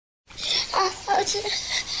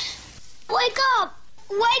Wake up!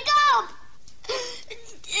 Wake up!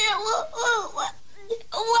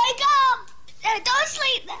 Wake up! Don't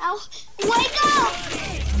sleep now. Wake up!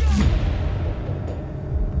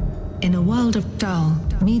 In a world of dull,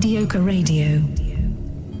 mediocre radio,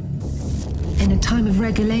 in a time of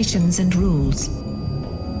regulations and rules,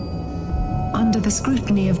 under the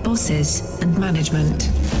scrutiny of bosses and management,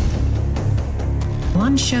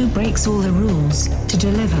 one show breaks all the rules to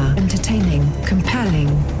deliver entertaining, compelling,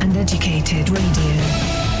 and educated radio,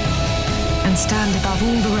 and stand above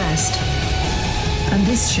all the rest. And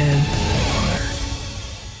this show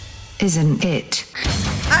isn't it.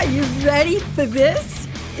 Are you ready for this?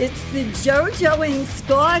 It's the JoJo and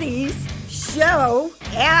Scotty's show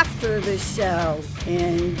after the show.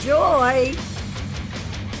 Enjoy.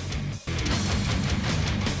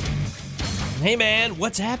 Hey, man,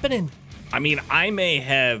 what's happening? I mean, I may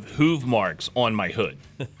have hoof marks on my hood.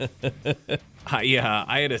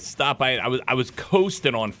 I had to stop. I was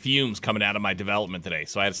coasting on fumes coming out of my development today,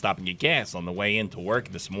 so I had to stop and get gas on the way into work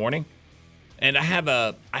this morning. And I have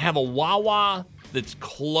a Wawa that's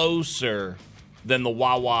closer than the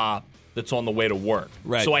Wawa that's on the way to work.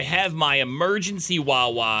 Right. So I have my emergency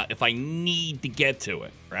Wawa if I need to get to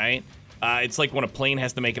it, right? It's like when a plane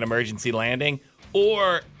has to make an emergency landing.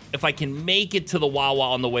 Or if I can make it to the Wawa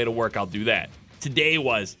on the way to work, I'll do that. Today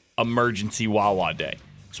was emergency Wawa day.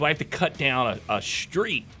 So I have to cut down a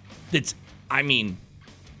street that's,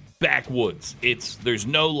 backwoods. There's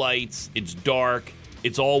no lights. It's dark.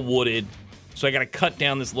 It's all wooded. So I got to cut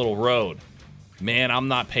down this little road. Man, I'm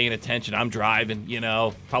not paying attention. I'm driving,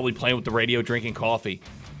 probably playing with the radio, drinking coffee.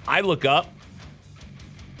 I look up.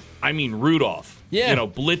 Rudolph. Yeah.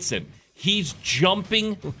 Blitzen. He's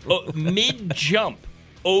jumping mid-jump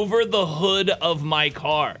over the hood of my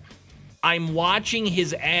car. I'm watching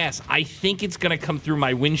his ass. I think it's going to come through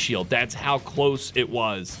my windshield. That's how close it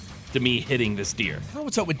was to me hitting this deer. I don't know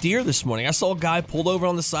what's up with deer this morning. I saw a guy pulled over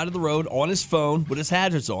on the side of the road on his phone with his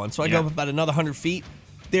hazards on. So I go up about another 100 feet.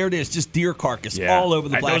 There it is, just deer carcass all over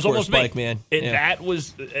the Black Horse Bike, man. That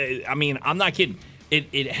was, I'm not kidding.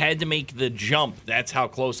 It had to make the jump. That's how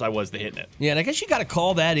close I was to hitting it. Yeah, and I guess you got to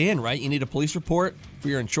call that in, right? You need a police report for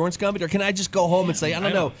your insurance company? Or can I just go home and say, I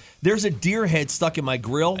don't know, there's a deer head stuck in my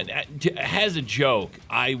grill? As a joke,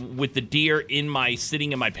 with the deer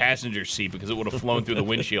sitting in my passenger seat because it would have flown through the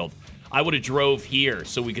windshield, I would have drove here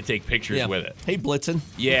so we could take pictures with it. Hey, Blitzen.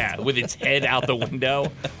 Yeah, with its head out the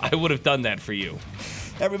window. I would have done that for you.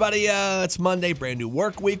 Everybody, it's Monday, brand new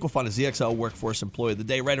work week. We'll find a ZXL Workforce Employee of the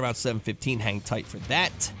Day right around 7:15. Hang tight for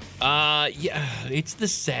that. It's the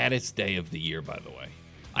saddest day of the year, by the way.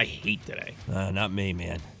 I hate today. Not me,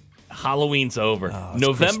 man. Halloween's over. Oh,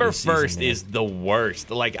 November Christmas 1st season, is the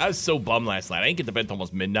worst. I was so bummed last night. I didn't get to bed until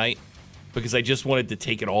almost midnight because I just wanted to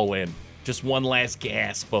take it all in. Just one last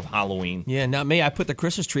gasp of Halloween. Yeah, not me. I put the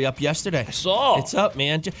Christmas tree up yesterday. I saw. It's up,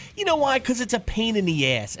 man. You know why? Because it's a pain in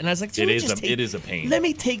the ass. And I was like, it is a pain. Let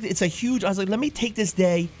me take this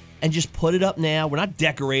day and just put it up now. We're not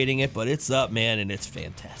decorating it, but it's up, man, and it's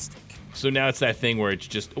fantastic. So now it's that thing where it's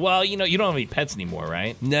just, you don't have any pets anymore,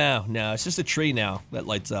 right? No. It's just a tree now that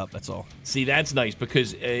lights up. That's all. See, that's nice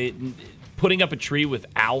because putting up a tree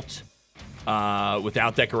without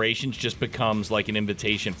decorations just becomes like an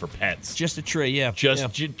invitation for pets. Just a tree, yeah.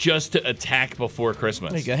 Just to attack before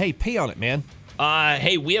Christmas. There you go. Hey, pay on it, man.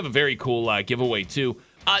 Hey, we have a very cool giveaway, too.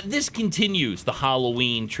 This continues the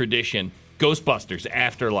Halloween tradition. Ghostbusters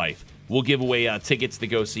Afterlife. We'll give away tickets to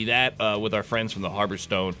go see that with our friends from the Harbor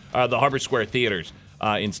Square Theaters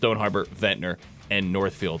in Stone Harbor, Ventnor, and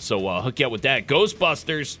Northfield. So hook you up with that.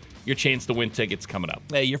 Ghostbusters, your chance to win tickets coming up.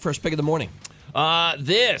 Hey, your first pick of the morning.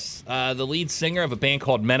 The lead singer of a band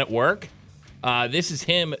called Men at Work. This is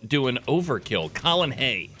him doing Overkill. Colin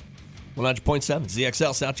Hay. 100.7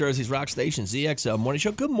 ZXL, South Jersey's rock station, ZXL Morning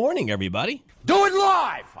Show. Good morning, everybody. Do it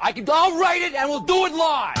live. I'll write it and we'll do it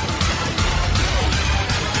live.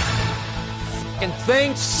 And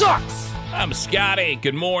thing sucks. I'm Scotty.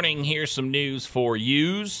 Good morning. Here's some news for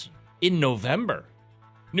yous. In November,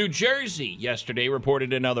 New Jersey yesterday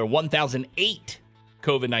reported another 1,008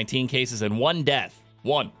 COVID-19 cases and one death.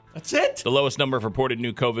 One. That's it? The lowest number of reported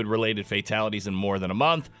new COVID-related fatalities in more than a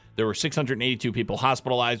month. There were 682 people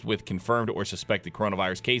hospitalized with confirmed or suspected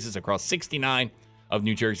coronavirus cases across 69 of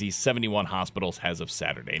New Jersey's 71 hospitals as of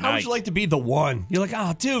Saturday night. How would you like to be the one? You're like,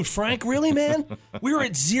 oh, dude, Frank, really, man? We were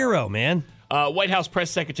at 0, man. White House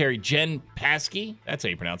Press Secretary Jen Psaki, that's how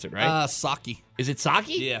you pronounce it, right? Psaki. Is it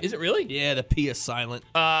Psaki? Yeah. Is it really? Yeah, the P is silent.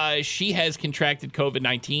 She has contracted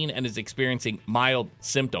COVID-19 and is experiencing mild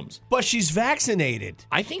symptoms. But she's vaccinated.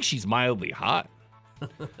 I think she's mildly hot.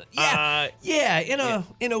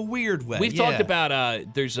 in a weird way. We've talked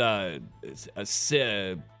about there's a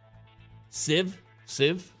Civ. The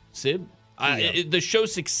show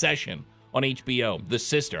Succession on HBO. The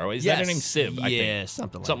sister. Is that her name? Civ? I think.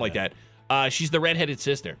 Something like that. She's the redheaded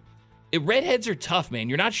sister. Redheads are tough, man.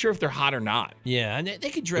 You're not sure if they're hot or not. Yeah, and they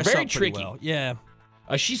could dress very up pretty tricky. well. Yeah.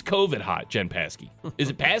 She's COVID hot, Jen Psaki. Is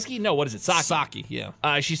it Psaki? No, what is it? Psaki. Psaki,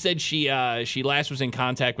 yeah. She said she last was in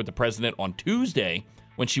contact with the president on Tuesday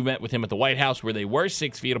when she met with him at the White House, where they were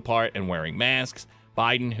 6 feet apart and wearing masks.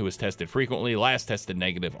 Biden, who has tested frequently, last tested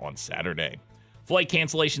negative on Saturday. Flight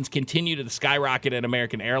cancellations continue to skyrocket at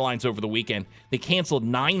American Airlines over the weekend. They canceled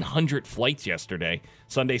 900 flights yesterday.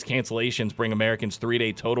 Sunday's cancellations bring Americans'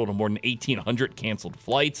 3-day total to more than 1,800 canceled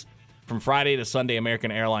flights. From Friday to Sunday,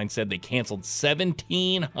 American Airlines said they canceled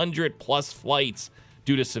 1,700 plus flights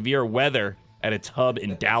due to severe weather at its hub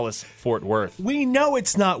in Dallas-Fort Worth. We know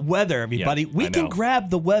it's not weather, everybody. We can grab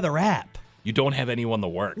the weather app. You don't have anyone to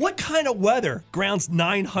work. What kind of weather grounds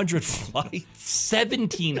 900 flights?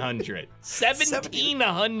 1,700.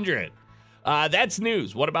 1,700. That's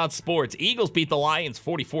news. What about sports? Eagles beat the Lions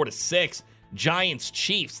 44-6. Giants,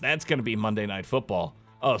 Chiefs. That's going to be Monday Night Football.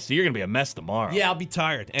 Oh, so you're going to be a mess tomorrow. Yeah, I'll be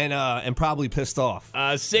tired and probably pissed off.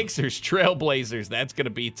 Sixers, Trailblazers. That's going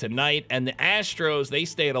to be tonight. And the Astros, they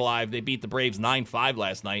stayed alive. They beat the Braves 9-5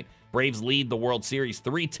 last night. Braves lead the World Series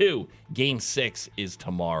 3-2. Game 6 is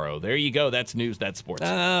tomorrow. There you go. That's news. That's sports.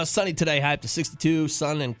 Sunny today, high up to 62.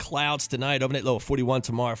 Sun and clouds tonight. Overnight low of 41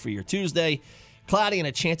 tomorrow for your Tuesday. Cloudy and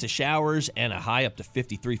a chance of showers and a high up to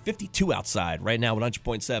 53. 52 outside right now,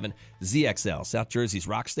 100.7 ZXL, South Jersey's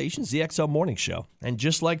rock station, ZXL Morning Show. And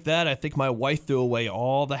just like that, I think my wife threw away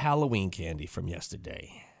all the Halloween candy from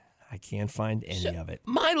yesterday. I can't find any of it.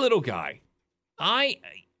 My little guy, I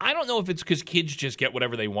don't know if it's because kids just get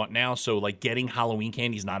whatever they want now, so like getting Halloween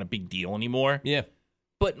candy is not a big deal anymore. Yeah.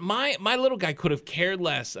 But my little guy could have cared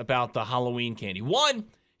less about the Halloween candy. One,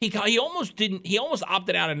 he almost didn't. He almost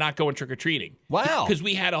opted out and not going trick or treating. Wow. Because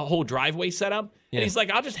we had a whole driveway set up, and he's like,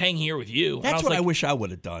 "I'll just hang here with you." That's what I wish I would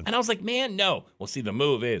have done. And I was like, "Man, no." Well, see, the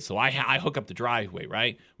move is so I hook up the driveway,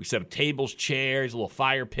 right? We set up tables, chairs, a little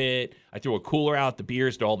fire pit. I throw a cooler out, the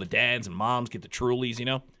beers to all the dads and moms get the Trulies, you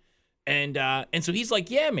know. And so he's like,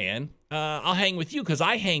 "Yeah, man, I'll hang with you because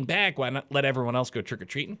I hang back. Why not let everyone else go trick or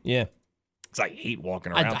treating?" Yeah. Because I hate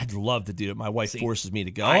walking around. I'd love to do it. My wife forces me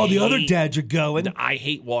to go. The other dads are going. I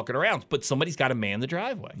hate walking around, but somebody's got to man the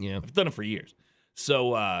driveway. Yeah. I've done it for years.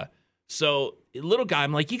 So little guy,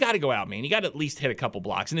 I'm like, you got to go out, man. You got to at least hit a couple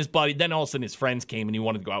blocks. And his buddy, then all of a sudden his friends came and he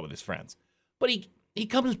wanted to go out with his friends. But he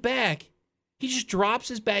comes back. He just drops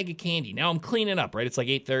his bag of candy. Now I'm cleaning up, right? It's like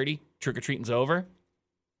 8:30. Trick-or-treating's over.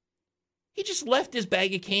 He just left his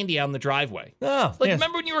bag of candy out in the driveway. Oh,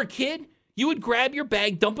 Remember when you were a kid? You would grab your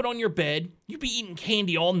bag, dump it on your bed. You'd be eating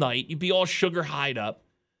candy all night. You'd be all sugar-hied up.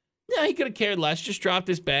 No, he could have cared less. Just dropped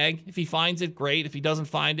his bag. If he finds it, great. If he doesn't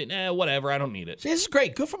find it, whatever. I don't need it. See, this is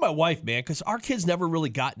great. Good for my wife, man, because our kids never really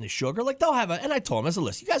got into sugar. Like, they'll have and I told them, I said,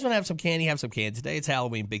 listen, you guys want to have some candy? Have some candy today. It's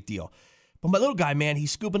Halloween, big deal. But my little guy, man,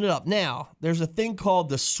 he's scooping it up. Now, there's a thing called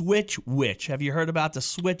the Switch Witch. Have you heard about the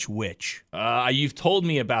Switch Witch? You've told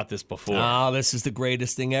me about this before. Oh, this is the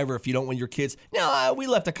greatest thing ever if you don't want your kids. Now, we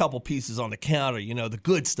left a couple pieces on the counter, the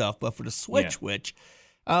good stuff. But for the Switch Witch,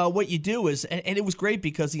 what you do is, and it was great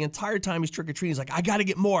because the entire time he's trick-or-treating, he's like, I got to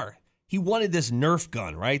get more. He wanted this Nerf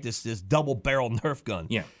gun, right? This double-barrel Nerf gun.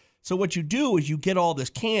 Yeah. So what you do is you get all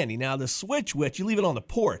this candy. Now, the Switch Witch, you leave it on the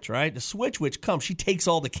porch, right? The Switch Witch comes, she takes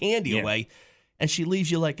all the candy away, and she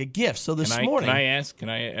leaves you like a gift. So this morning... Can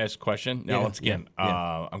I ask a question? Now, once again,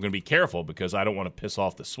 I'm going to be careful because I don't want to piss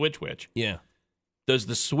off the Switch Witch. Yeah. Does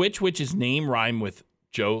the Switch Witch's name rhyme with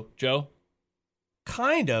Joe?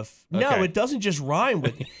 Kind of. Okay. No, it doesn't just rhyme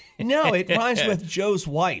with... No, it rhymes with Joe's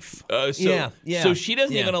wife. So she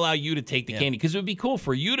doesn't even allow you to take the candy because it would be cool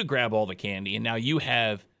for you to grab all the candy, and now you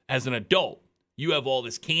have... As an adult, you have all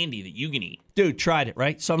this candy that you can eat. Dude, tried it,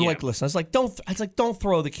 right? So I'm like, listen, I was like, don't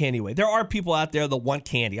throw the candy away. There are people out there that want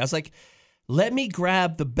candy. I was like, let me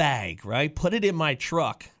grab the bag, right? Put it in my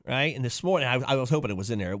truck, right? And this morning, I was hoping it was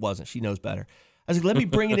in there. It wasn't. She knows better. I was like, let me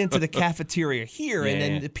bring it into the cafeteria here, and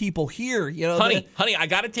then the people here, Honey, I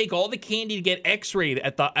got to take all the candy to get X-rayed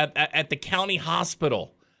at the county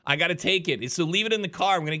hospital. I got to take it. So leave it in the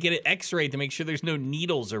car. I'm going to get it X-rayed to make sure there's no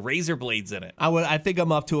needles or razor blades in it. I think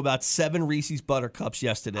I'm up to about 7 Reese's Buttercups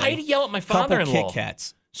yesterday. I had to yell at my father-in-law. Couple Kit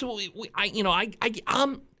Kats. So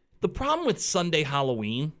the problem with Sunday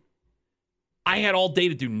Halloween, I had all day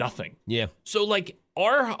to do nothing. Yeah. So like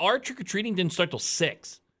our trick or treating didn't start till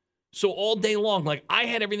 6. So all day long, like I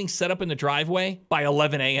had everything set up in the driveway by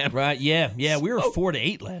 11 a.m. Right, yeah. We were 4 to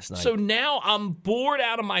 8 last night. So now I'm bored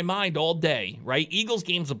out of my mind all day, right? Eagles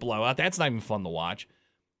game's a blowout. That's not even fun to watch.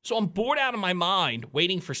 So I'm bored out of my mind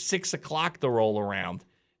waiting for 6 o'clock to roll around.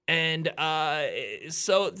 And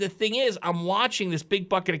so the thing is, I'm watching this big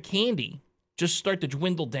bucket of candy just start to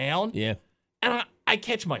dwindle down. Yeah. And I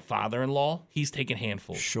catch my father-in-law. He's taking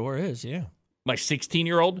handfuls. Sure is, yeah. My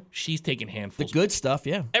 16-year-old, she's taking The handfuls. good stuff,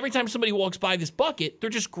 yeah. Every time somebody walks by this bucket,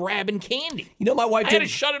 they're just grabbing candy. You know, my wife I had to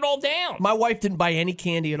didn't. shut it all down. My wife didn't buy any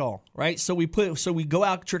candy at all, right? So we go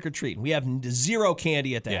out trick or treating. We have zero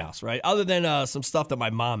candy at the house, right? Other than some stuff that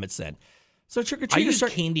my mom had sent. So trick or I treaters used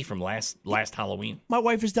start. candy from last Halloween. My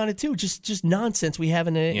wife has done it too. Just nonsense we have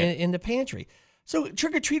in the pantry. So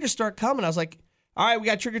trick or treaters start coming. I was like, all right, we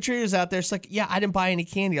got trick or treaters out there. It's like, yeah, I didn't buy any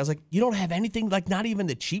candy. I was like, you don't have anything, like not even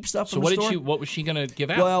the cheap stuff. So from the store? what was she gonna give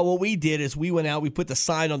out? Well, what we did is we went out. We put the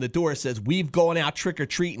sign on the door that says, "We've gone out trick or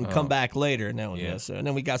treating. Come back later." And that was it. So, and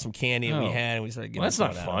then we got some candy that we had, and we started getting. Well, that's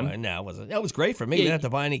not some fun. out. No, it wasn't. That was great for me. We didn't have to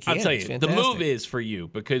buy any candy. I'll tell It's you, the fantastic. move is for you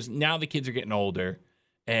because now the kids are getting older,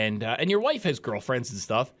 and your wife has girlfriends and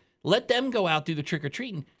stuff. Let them go out do the trick or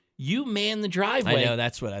treating. You man the driveway. I know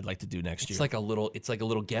that's what I'd like to do next year. It's like a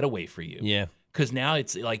little getaway for you. Yeah. Because now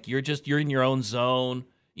it's like you're in your own zone.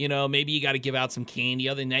 You know, maybe you got to give out some candy.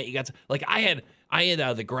 Other than that, you got to, like I had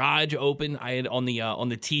the garage open. I had on the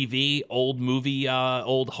TV old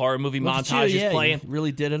horror movie Look at montages you, yeah, playing. you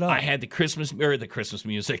really did it up. I had the Christmas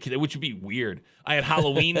music, which would be weird. I had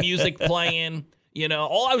Halloween music playing. You know,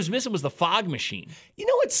 all I was missing was the fog machine. You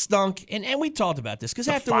know what stunk? And we talked about this because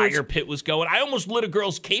The afterwards, fire pit was going. I almost lit a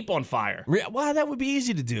girl's cape on fire. Wow, that would be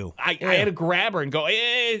easy to do. I had to grab her and go,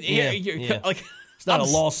 like. It's not I'm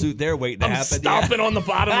a lawsuit there waiting to I'm happen. stomping on the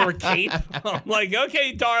bottom of her cape. I'm like,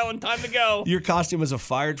 okay, darling, time to go. Your costume as a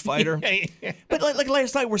firefighter. But like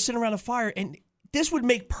last night, we're sitting around a fire, and this would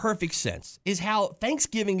make perfect sense, is how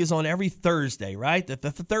Thanksgiving is on every Thursday, right? The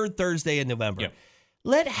third Thursday in November. Yep.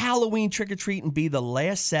 Let Halloween trick-or-treating be the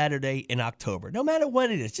last Saturday in October, no matter when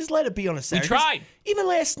it is. Just let it be on a Saturday. We tried. Even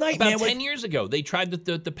last night, About man. 10 years ago, they tried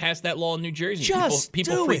to pass that law in New Jersey. Just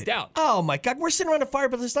People do freaked it. out. Oh, my God. We're sitting around a fire,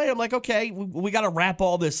 but this night I'm like, okay, we got to wrap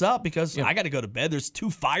all this up because I got to go to bed. There's 2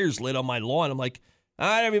 fires lit on my lawn. I'm like, all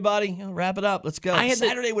right, everybody, wrap it up. Let's go.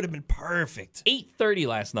 Saturday would have been perfect. 8:30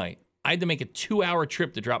 last night. I had to make a 2-hour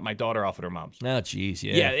trip to drop my daughter off at her mom's. Oh, geez,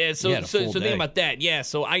 yeah. Yeah. So You had a full think day. about that. Yeah.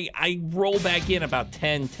 So I roll back in about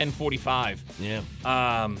 10:45.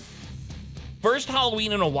 Yeah. First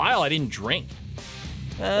Halloween in a while, I didn't drink.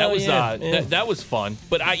 That was that was fun.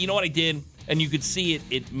 But you know what I did, and you could see it.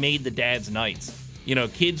 It made the dads' nights. You know,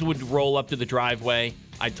 kids would roll up to the driveway.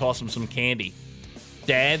 I'd toss them some candy.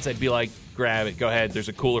 Dads, I'd be like, grab it. Go ahead. There's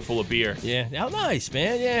a cooler full of beer. Yeah. How nice,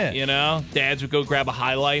 man. Yeah. You know, dads would go grab a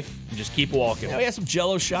High Life and just keep walking. Yeah, we had some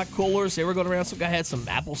Jell-O shot coolers. They were going around. Some guy had some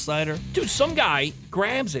apple cider. Dude, some guy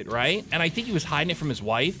grabs it, right? And I think he was hiding it from his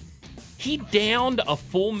wife. He downed a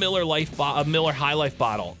full Miller High Life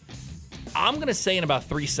bottle. I'm going to say in about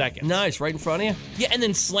 3 seconds. Nice. Right in front of you? Yeah, and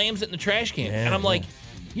then slams it in the trash can. Yeah, and I'm like, yeah.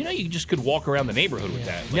 you know, you just could walk around the neighborhood with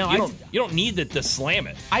that. Like, No, you don't need to slam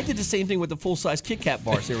it. I did the same thing with the full-size Kit Kat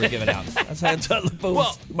bars they were giving out. That's how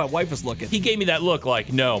Well, my wife was looking. He gave me that look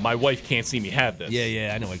like, no, my wife can't see me have this.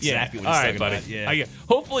 Yeah, I know exactly what All he's right, talking buddy. about. Yeah.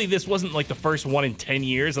 Hopefully this wasn't like the first one in 10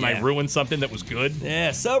 years and I Yeah. ruined something that was good.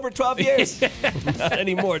 Yeah, sober 12 years. Not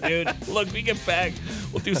anymore, dude. Look, we get back.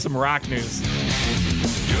 We'll do some rock news.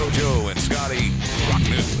 JoJo and Scotty, Rock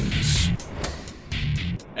News.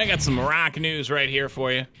 I got some rock news right here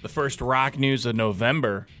for you. The first rock news of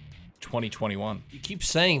November 2021. You keep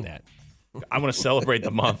saying that. I want to celebrate the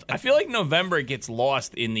month. I feel like November gets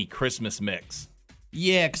lost in the Christmas mix.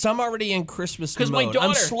 Yeah, because I'm already in Christmas mode. 'Cause my I'm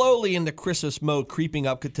daughter- slowly in the Christmas mode, creeping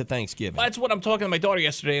up to Thanksgiving. That's what I'm talking to my daughter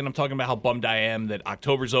yesterday, and I'm talking about how bummed I am that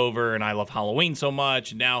October's over and I love Halloween so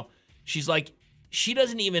much. And now she's like, she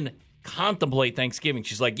doesn't even contemplate Thanksgiving.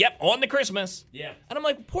 She's like, yep, on to Christmas. Yeah. And I'm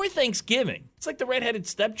like, poor Thanksgiving. It's like the redheaded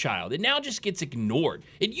stepchild. It now just gets ignored.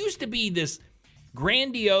 It used to be this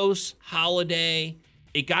grandiose holiday.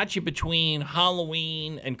 It got you between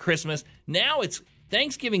Halloween and Christmas. Now it's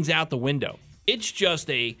Thanksgiving's out the window. It's just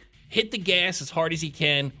a hit the gas as hard as he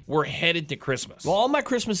can. We're headed to Christmas. Well, all my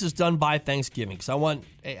Christmas is done by Thanksgiving because I want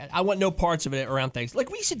no parts of it around Thanksgiving.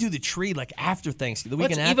 Like we used to do the tree like after Thanksgiving, the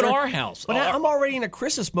That's weekend after. even our house. But I'm already in a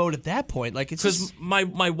Christmas mode at that point. Like it's Because just, my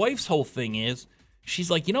wife's whole thing is, she's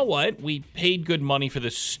like, you know what? We paid good money for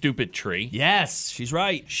this stupid tree. yes, she's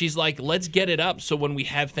right. She's like, let's get it up so when we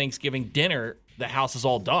have Thanksgiving dinner, the house is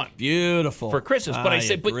all done Beautiful for Christmas. But I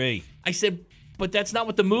agree. said, but that's not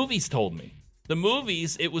what the movies told me. The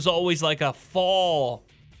movies, it was always like a fall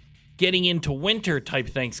getting into winter type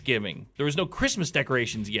Thanksgiving. There was no Christmas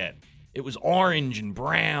decorations yet. It was orange and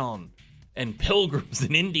brown and pilgrims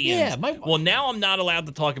and Indians. Yeah, well, now I'm not allowed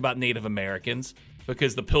to talk about Native Americans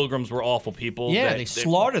because the pilgrims were awful people. Yeah, they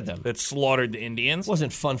slaughtered them. That slaughtered the Indians.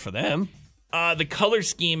 Wasn't fun for them. The color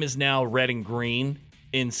scheme is now red and green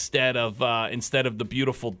instead of the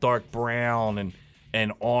beautiful dark brown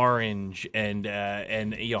and orange and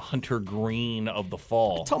hunter green of the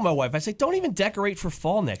fall. I told my wife, I said, don't even decorate for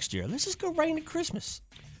fall next year. Let's just go right into Christmas.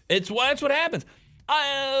 That's what happens.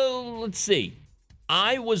 Let's see.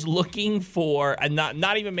 I was looking for, and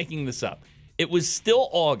not even making this up. It was still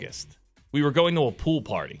August. We were going to a pool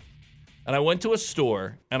party, and I went to a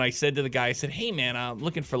store and I said to the guy, I said, "Hey man, I'm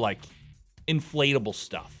looking for like inflatable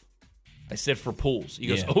stuff." I said for pools. He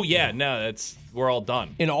goes, "Oh yeah, no, we're all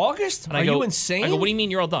done." In August? And Are you insane? I go, "What do you mean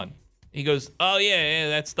you're all done?" He goes, "Oh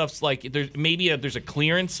yeah, that stuff's like there's a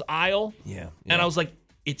clearance aisle." Yeah. And I was like,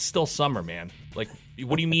 "It's still summer, man. Like,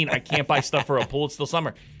 what do you mean I can't buy stuff for a pool? It's still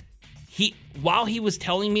summer." While he was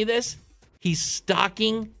telling me this, he's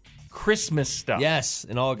stocking Christmas stuff. Yes,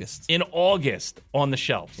 in August. In August on the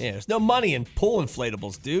shelves. Yeah, there's no money in pool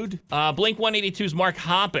inflatables, dude. Blink-182's Mark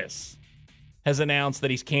Hoppus has announced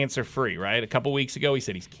that he's cancer-free, right? A couple weeks ago, he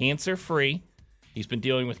said he's cancer-free. He's been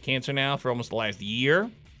dealing with cancer now for almost the last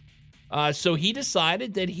year. So he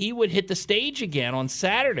decided that he would hit the stage again on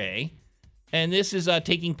Saturday. And this is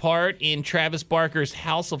taking part in Travis Barker's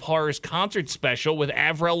House of Horrors concert special with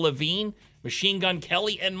Avril Lavigne, Machine Gun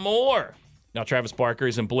Kelly, and more. Now, Travis Barker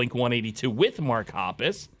is in Blink-182 with Mark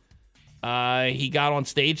Hoppus. He got on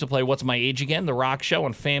stage to play What's My Age Again, the rock show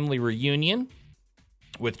on Family Reunion,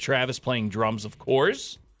 with Travis playing drums, of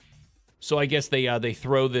course. So I guess they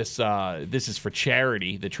throw this. This is for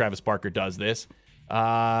charity that Travis Barker does this.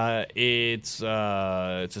 It's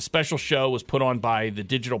a special show. Was put on by the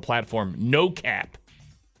digital platform NoCap.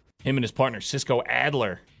 Him and his partner Cisco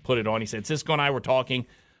Adler put it on. He said Cisco and I were talking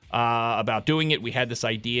about doing it. We had this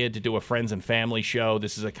idea to do a friends and family show.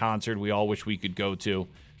 This is a concert we all wish we could go to,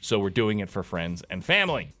 so we're doing it for friends and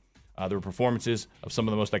family. There were performances of some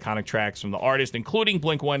of the most iconic tracks from the artist, including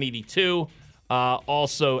Blink-182.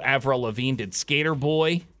 Also, Avril Lavigne did Skater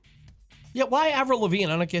Boy. Yeah, why Avril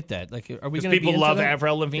Lavigne? I don't get that. Like, are we going to people love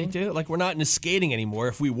Avril Lavigne? They do? Like, we're not into skating anymore.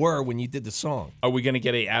 If we were, when you did the song, are we going to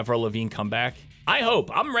get a Avril Lavigne comeback? I hope.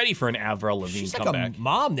 I'm ready for an Avril Lavigne comeback. She's like a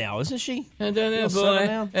mom now, isn't she? And then this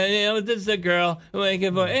is a girl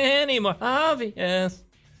making for any more obvious.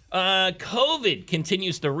 COVID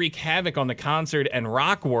continues to wreak havoc on the concert and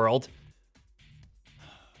rock world.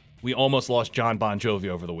 We almost lost John Bon Jovi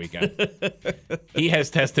over the weekend. He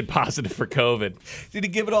has tested positive for COVID. Did he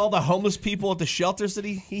give it all the homeless people at the shelters that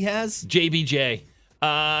he has? JBJ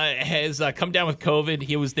has come down with COVID.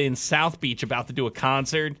 He was in South Beach about to do a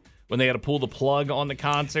concert when they had to pull the plug on the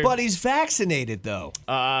concert. But he's vaccinated, though.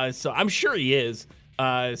 So I'm sure he is.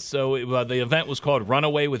 The event was called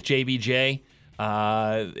Runaway with JBJ.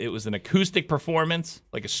 It was an acoustic performance,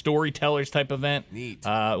 like a storyteller's type event. Neat.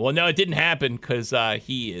 Well, no, it didn't happen because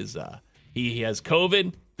he has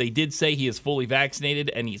COVID. They did say he is fully vaccinated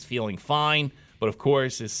and he's feeling fine, but of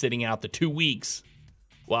course is sitting out the 2 weeks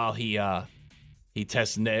while he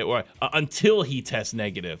tests until he tests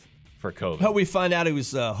negative for COVID. How we find out he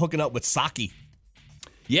was hooking up with Psaki.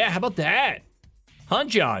 Yeah, how about that? Huh,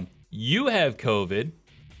 John? You have COVID.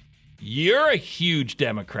 You're a huge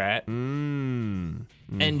Democrat. And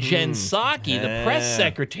Jen Psaki, the press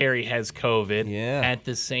secretary, has COVID at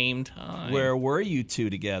the same time. Where were you two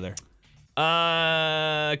together?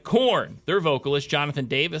 Korn, their vocalist, Jonathan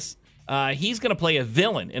Davis, he's going to play a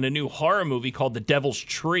villain in a new horror movie called The Devil's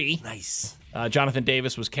Tree. Nice. Jonathan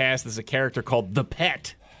Davis was cast as a character called The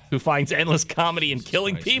Pet, who finds endless comedy in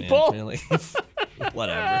killing people. Man, really?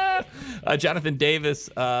 Whatever. Jonathan Davis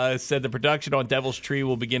said the production on Devil's Tree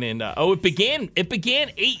will begin in. It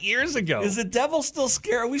began 8 years ago. Is the devil still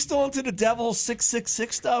scared? Are we still into the Devil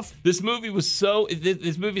 666 stuff? This movie was so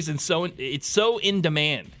in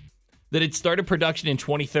demand that it started production in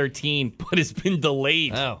 2013, but it's been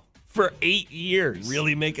delayed for 8 years.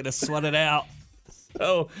 Really making us sweat it out.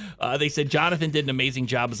 So they said Jonathan did an amazing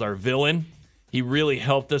job as our villain. He really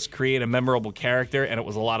helped us create a memorable character, and it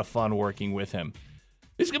was a lot of fun working with him.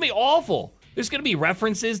 This is going to be awful. There's going to be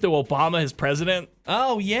references to Obama as president.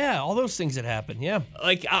 Oh, yeah. All those things that happened, yeah.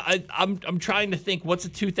 Like, I'm trying to think, what's a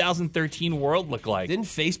 2013 world look like? Didn't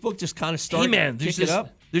Facebook just kind of start kicking it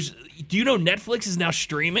up? Do you know Netflix is now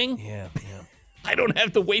streaming? Yeah. I don't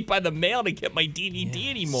have to wait by the mail to get my DVD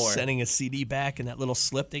anymore. Sending a CD back in that little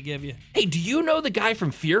slip they give you. Hey, do you know the guy from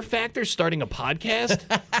Fear Factor starting a podcast?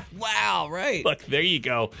 Wow, right. Look, there you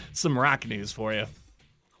go. Some rock news for you.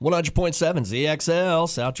 100.7 ZXL,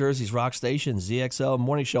 South Jersey's rock station, ZXL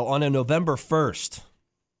Morning Show on a November 1st.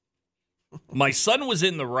 My son was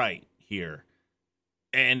in the right here,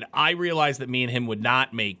 and I realized that me and him would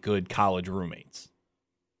not make good college roommates.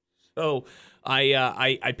 So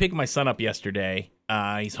I picked my son up yesterday.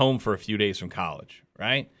 He's home for a few days from college,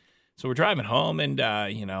 right? So we're driving home, and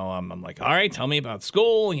I'm like, all right, tell me about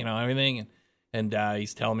school, everything, and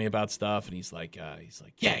he's telling me about stuff, and he's like,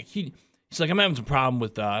 yeah, he's like, I'm having some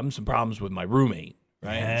problems with my roommate,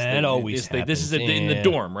 right? That always happens. This is in the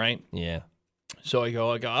dorm, right? Yeah. So I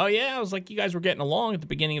go, oh yeah, I was like, you guys were getting along at the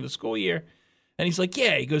beginning of the school year, and he's like,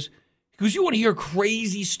 yeah, he goes, you want to hear a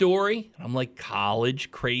crazy story? And I'm like,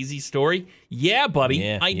 college crazy story? Yeah, buddy,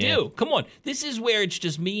 I do. Come on, this is where it's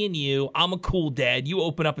just me and you. I'm a cool dad. You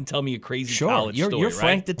open up and tell me a crazy college story. You're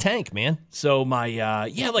Frank the Tank, man. So my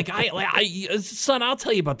son, I'll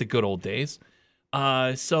tell you about the good old days.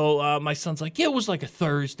 So my son's like, yeah, it was like a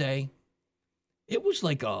Thursday. It was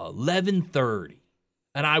like 11:30,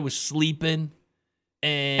 and I was sleeping.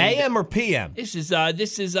 And AM or PM? This is at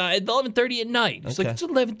 11:30 at night. It's like it's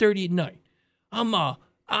 11:30 at night.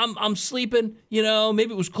 I'm sleeping.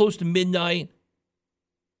 Maybe it was close to midnight.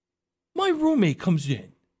 My roommate comes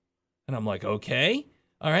in, and I'm like, okay,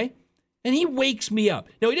 all right, and he wakes me up.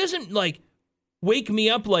 Now he doesn't like wake me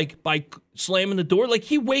up like by slamming the door. Like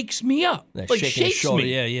he wakes me up, like shakes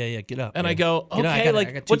me. Yeah. Get up. And man. I go, okay, I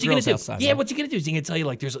got what's he gonna do? Outside, yeah, man. what's he gonna do? Is he gonna tell you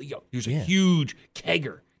like there's a huge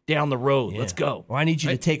kegger down the road? Let's go. Well, I need you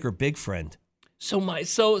to take her big friend. So my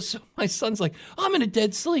son's like, I'm in a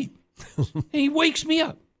dead sleep. And he wakes me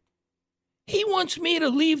up. He wants me to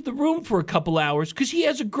leave the room for a couple hours because he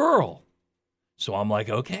has a girl. So I'm like,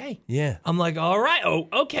 okay. Yeah. I'm like, all right. Oh,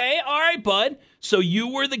 okay. All right, bud. So you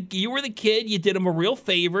were the kid. You did him a real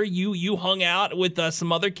favor. You hung out with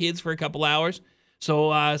some other kids for a couple hours.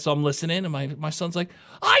 So I'm listening, and my son's like,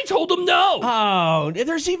 I told him no. Oh,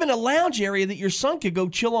 there's even a lounge area that your son could go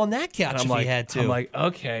chill on that couch if he had to. I'm like,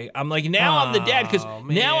 okay. I'm like, now I'm the dad because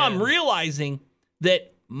now I'm realizing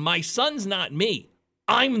that my son's not me.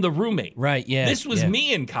 I'm the roommate. Right, yeah. This was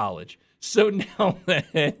me in college. So now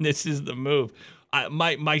this is the move.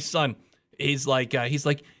 My son is like,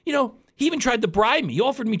 he even tried to bribe me. He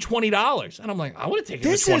offered me $20. And I'm like, I would have taken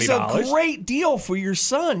this the $20. This is a great deal for your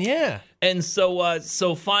son, yeah. And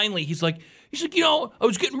so finally he's like, I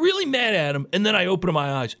was getting really mad at him, and then I opened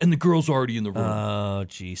my eyes, and the girl's already in the room. Oh,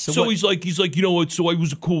 geez. So he's like, you know what? So I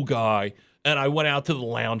was a cool guy, and I went out to the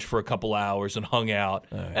lounge for a couple hours and hung out,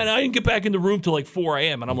 and I didn't get back in the room till like 4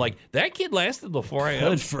 a.m. And I'm like, that kid lasted till 4 a.m.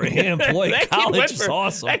 Good for him, boy. College is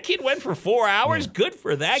awesome. That kid went for 4 hours. Yeah. Good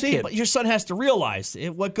for that kid. But your son has to realize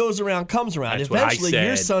what goes around comes around. That's eventually,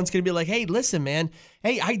 your son's gonna be like, hey, listen, man.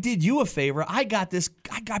 Hey, I did you a favor. I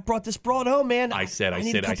brought this broad home, man. I said,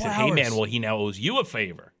 hey, man, well, he now owes you a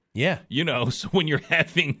favor. Yeah. So when you're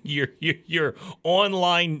having your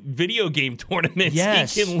online video game tournaments,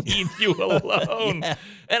 he can leave you alone. Yeah.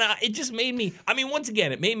 And it just made me, once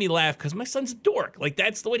again, it made me laugh because my son's a dork. Like,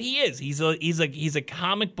 that's what he is. He's a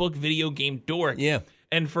comic book video game dork. Yeah.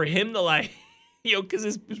 And for him to because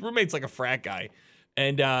his roommate's like a frat guy.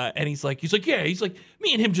 And he's like,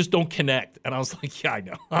 me and him just don't connect. And I was like, yeah, I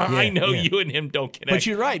know. I know you and him don't connect. But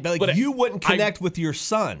you're right. But you wouldn't connect with your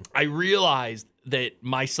son. I realized that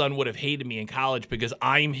my son would have hated me in college because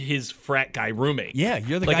I'm his frat guy roommate. Yeah,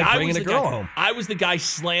 you're the guy bringing a girl home. I was the guy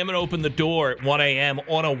slamming open the door at 1 a.m.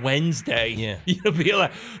 on a Wednesday. Yeah. Be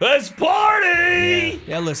like, let's party!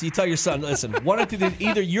 Yeah, listen, you tell your son, listen,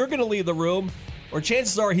 either you're going to leave the room, or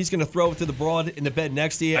chances are he's going to throw it to the broad in the bed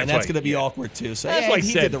next to you, and that's going to be awkward too. So that's why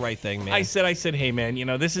he did the right thing, man. I said, hey man,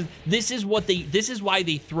 this is why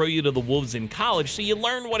they throw you to the wolves in college, so you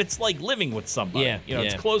learn what it's like living with somebody. Yeah,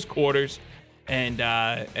 it's close quarters,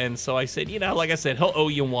 and so I said, like I said, he'll owe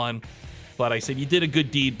you one. But I said, you did a good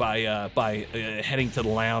deed by heading to the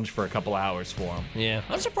lounge for a couple hours for him. Yeah.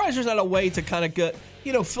 I'm surprised there's not a way to kind of get,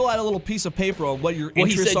 fill out a little piece of paper on what your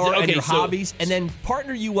interests are and your hobbies, and then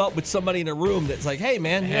partner you up with somebody in a room that's like, hey,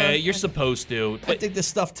 man. You're supposed to. I think this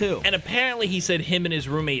stuff, too. And apparently he said him and his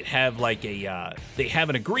roommate have like they have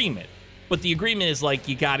an agreement. But the agreement is like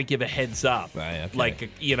you got to give a heads up, right? Okay. Like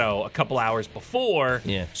a couple hours before,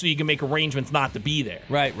 so you can make arrangements not to be there.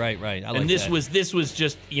 Right. This was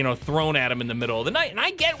just thrown at him in the middle of the night, and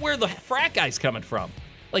I get where the frat guy's coming from.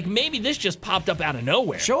 Like maybe this just popped up out of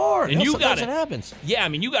nowhere. Sure, and sometimes it happens. Yeah,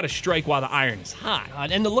 you got to strike while the iron is hot.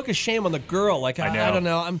 And the look of shame on the girl, like I don't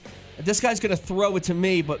know, this guy's going to throw it to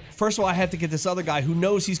me, but first of all, I have to get this other guy who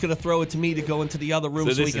knows he's going to throw it to me to go into the other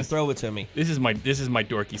room so he can throw it to me. This is my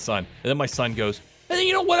dorky son. And then my son goes, and then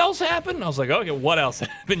you know what else happened? And I was like, okay, what else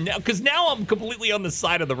happened? Because now I'm completely on the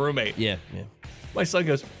side of the roommate. Yeah. My son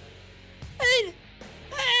goes, hey,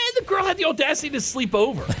 the girl had the audacity to sleep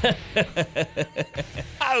over.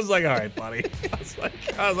 I was like, all right, buddy. I was like,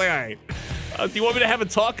 all right. Do you want me to have a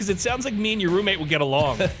talk? Because it sounds like me and your roommate would get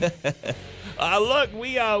along. Look,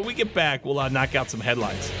 we get back. We'll knock out some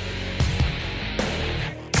headlines.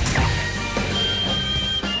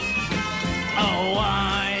 Oh,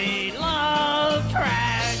 I love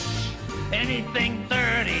trash. Anything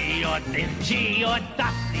dirty or dingy or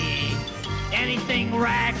dusty. Anything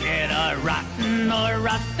ragged or rotten or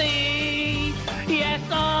rusty. Yes,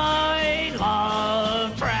 I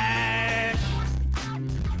love trash.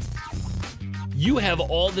 You have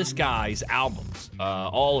all this guy's albums,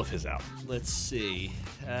 all of his albums. Let's see.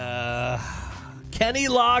 Kenny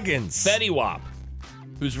Loggins. Fetty Wap,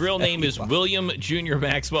 whose real name is William Jr.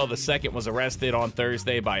 Maxwell II, was arrested on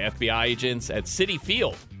Thursday by FBI agents at Citi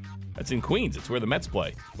Field. That's in Queens. It's where the Mets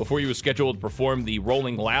play. Before he was scheduled to perform the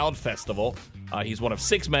Rolling Loud Festival, he's one of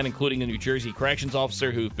 6 men, including a New Jersey corrections officer,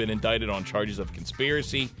 who've been indicted on charges of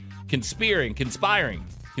conspiring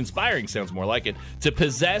sounds more like it, to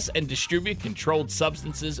possess and distribute controlled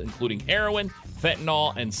substances, including heroin,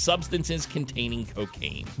 fentanyl, and substances containing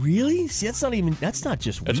cocaine. Really? See, that's not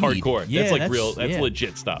just That's weed. hardcore. Yeah, that's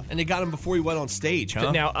legit stuff. And they got him before he went on stage,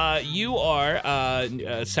 huh? Now, you are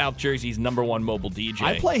South Jersey's #1 mobile DJ.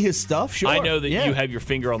 I play his stuff, sure. I know that you have your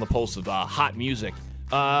finger on the pulse of hot music.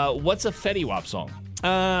 What's a Fetty Wap song?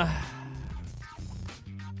 I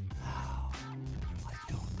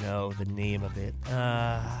don't know the name of it.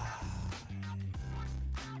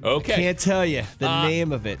 Okay. Can't tell you the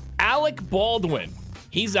name of it. Alec Baldwin.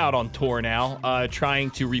 He's out on tour now, trying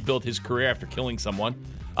to rebuild his career after killing someone.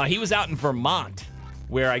 He was out in Vermont,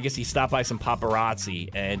 where I guess he stopped by some paparazzi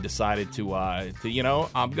and decided to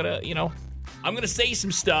I'm gonna say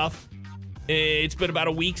some stuff. It's been about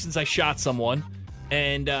a week since I shot someone,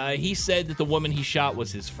 and he said that the woman he shot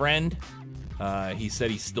was his friend. He said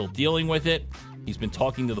he's still dealing with it. He's been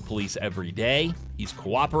talking to the police every day. He's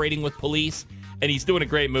cooperating with police, and he's doing a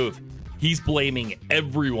great move. He's blaming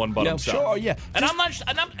everyone but himself. Sure, yeah. And I'm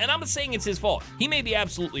not saying it's his fault. He may be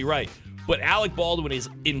absolutely right, but Alec Baldwin is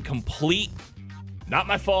in complete, not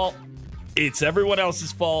my fault. It's everyone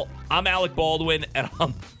else's fault. I'm Alec Baldwin, and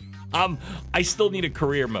I still need a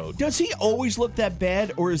career mode. Does he always look that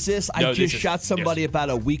bad, or is this shot somebody about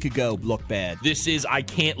a week ago look bad? This is I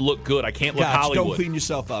can't look good. I can't look Hollywood. Don't clean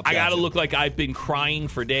yourself up. I got to look like I've been crying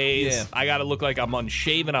for days. Yeah. I got to look like I'm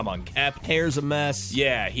unshaven. I'm unkept. Hair's a mess.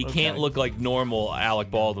 Yeah, he can't look like normal Alec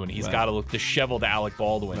Baldwin. He's got to look disheveled Alec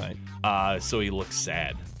Baldwin. Right. So he looks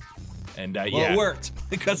sad. And it worked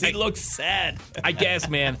because he looks sad. I guess,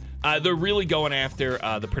 man. They're really going after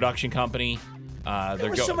the production company. There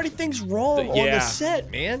were so many things wrong on the set,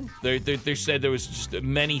 man. They said there was just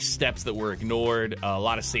many steps that were ignored, a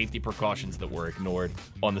lot of safety precautions that were ignored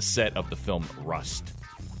on the set of the film Rust.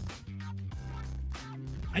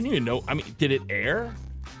 I didn't even know. I mean, did it air?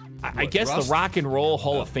 I guess Rust? The Rock and Roll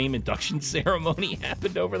Hall of Fame induction ceremony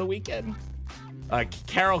happened over the weekend.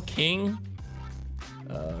 Carole King,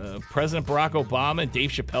 President Barack Obama, and Dave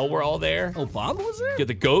Chappelle were all there. Obama was there? Yeah,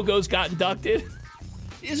 the Go-Go's got inducted.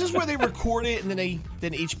 Is this where they record it and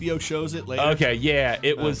then HBO shows it later? Okay, yeah.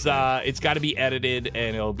 It was. It's got to be edited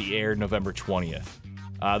and it'll be aired November 20th.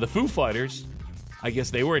 The Foo Fighters, I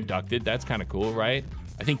guess they were inducted. That's kind of cool, right?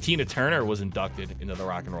 I think Tina Turner was inducted into the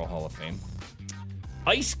Rock and Roll Hall of Fame.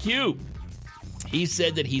 Ice Cube, he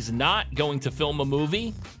said that he's not going to film a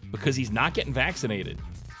movie because he's not getting vaccinated.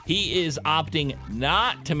 He is opting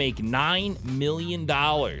not to make $9 million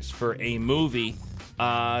for a movie.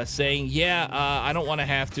 Saying, I don't want to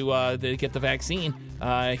have to get the vaccine.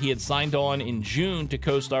 He had signed on in June to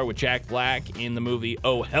co-star with Jack Black in the movie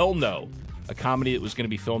Oh Hell No, a comedy that was going to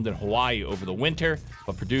be filmed in Hawaii over the winter,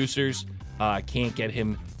 but producers can't get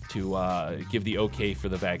him to give the okay for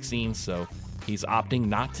the vaccine, so he's opting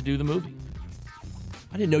not to do the movie.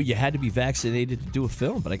 I didn't know you had to be vaccinated to do a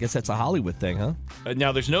film, but I guess that's a Hollywood thing, huh?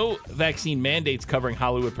 Now, there's no vaccine mandates covering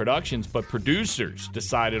Hollywood productions, but producers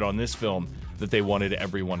decided on this film that they wanted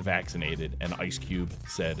everyone vaccinated, and Ice Cube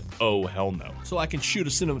said, oh, hell no. So I can shoot a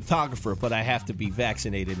cinematographer, but I have to be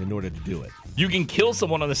vaccinated in order to do it. You can kill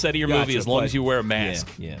someone on the set of your movie as long as you wear a mask.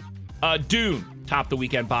 Yeah. Dune topped the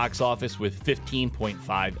weekend box office with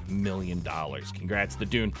 $15.5 million. Congrats to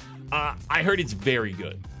Dune. I heard it's very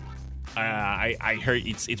good. I heard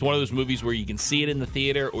it's one of those movies where you can see it in the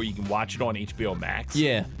theater or you can watch it on HBO Max.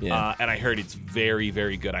 Yeah. And I heard it's very,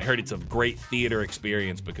 very good. I heard it's a great theater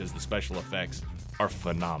experience because the special effects are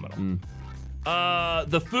phenomenal.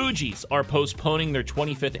 The Fugees are postponing their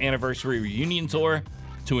 25th anniversary reunion tour.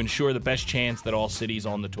 to ensure the best chance that all cities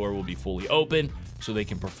on the tour will be fully open so they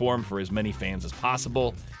can perform for as many fans as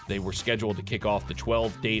possible. They were scheduled to kick off the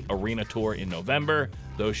 12-date arena tour in November.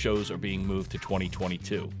 Those shows are being moved to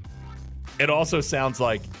 2022. It also sounds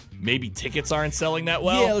like maybe tickets aren't selling that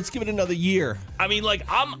well. Yeah, let's give it another year. I mean, like,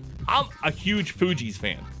 I'm a huge Fugees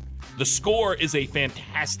fan. The Score is a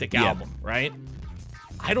fantastic album, right?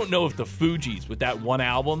 I don't know if the Fugees, with that one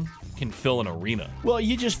album, can fill an arena. Well,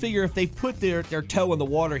 you just figure if they put their toe in the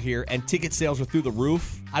water here and ticket sales were through the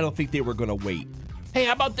roof, I don't think they were going to wait. Hey,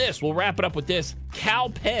 how about this? We'll wrap it up with this. Cal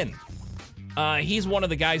Penn. He's one of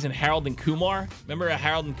the guys in Harold and Kumar. Remember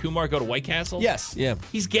Harold and Kumar go to White Castle? Yes, yeah.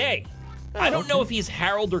 He's gay. I don't know if he's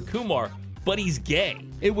Harold or Kumar, but he's gay.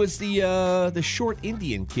 It was the short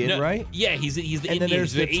Indian kid, right? Yeah, he's the and Indian. then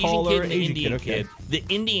there's the the Asian taller kid and the Asian Indian kid, okay. kid. The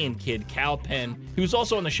Indian kid, Cal Penn, he was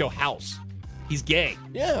also on the show House. He's gay.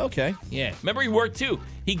 Yeah, okay. Yeah. Remember he worked too.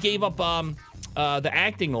 He gave up the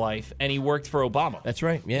acting life and he worked for Obama. That's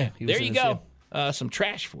right. Yeah. He was There you in this, go. yeah. Some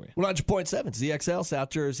trash for you. 100.7 ZXL, South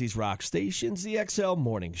Jersey's Rock Station, ZXL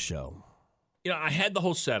Morning Show. You know, I had the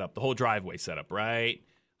whole setup, the whole driveway setup, right?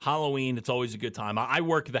 Halloween, it's always a good time. I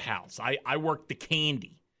work the house. I work the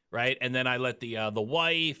candy, right? And then I let the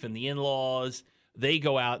wife and the in-laws, they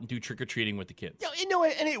go out and do trick-or-treating with the kids. Yeah, you know,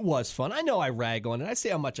 and it was fun. I know I rag on it. I say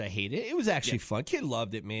how much I hate it. It was actually fun. Kid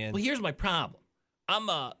loved it, man. Well, here's my problem.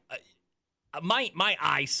 My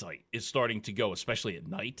eyesight is starting to go, especially at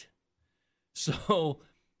night. So,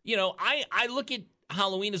 you know, I look at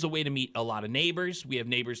Halloween as a way to meet a lot of neighbors. We have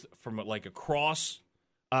neighbors from like across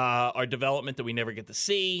our development that we never get to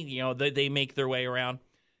see. You know, they make their way around.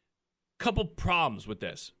 Couple problems with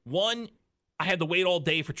this. One, I had to wait all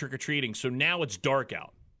day for trick-or-treating, so now it's dark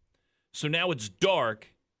out. So now it's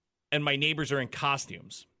dark, and my neighbors are in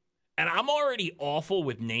costumes. And I'm already awful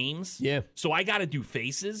with names. Yeah. So I got to do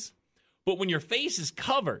faces. But when your face is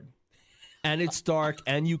covered, and it's dark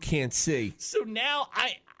and you can't see. So now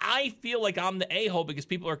I feel like I'm the a-hole because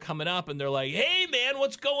people are coming up and they're like, hey, man,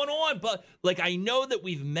 what's going on? But, like, I know that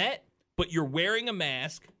we've met, but you're wearing a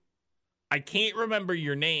mask. I can't remember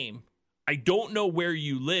your name. I don't know where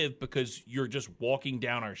you live because you're just walking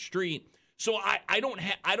down our street. So I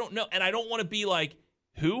don't know. And I don't want to be like,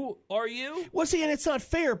 who are you? Well, see, and it's not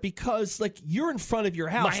fair because, like, you're in front of your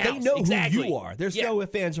house. My They house, know exactly. who you are. There's no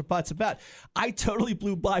ifs, ands, or buts about it. I totally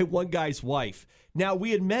blew by one guy's wife. Now,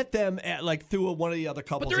 we had met them at, like, through one of the other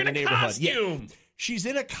couples But they're in the in a neighborhood. costume. Yeah. She's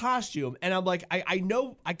in a costume, and I'm like, I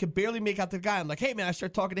know I could barely make out the guy. I'm like, hey, man, I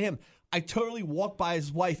start talking to him. I totally walk by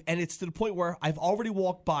his wife, and it's to the point where I've already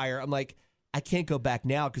walked by her. I'm like, I can't go back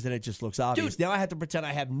now because then it just looks obvious. Dude. Now I have to pretend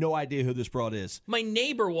I have no idea who this broad is. My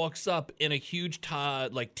neighbor walks up in a huge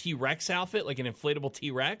like T-Rex outfit, like an inflatable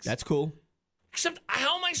T-Rex. That's cool. Except,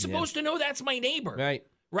 how am I supposed to know that's my neighbor? Right.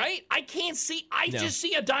 Right? I can't see. I just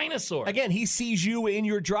see a dinosaur. Again, he sees you in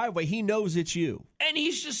your driveway. He knows it's you. And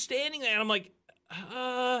he's just standing there, and I'm like,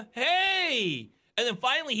 hey. And then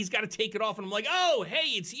finally, he's got to take it off, and I'm like, oh, hey,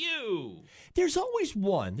 it's you. There's always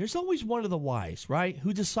one of the wives, right,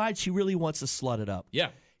 who decides she really wants to slut it up. Yeah.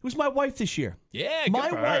 It was my wife this year. Yeah, good my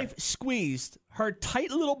for her. wife squeezed her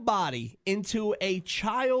tight little body into a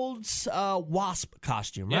child's wasp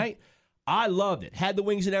costume, Yeah. right? I loved it. Had the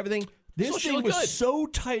wings and everything. This So she thing looked was good. so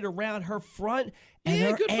tight around her front, and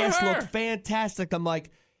Yeah, her good for ass her. looked fantastic. I'm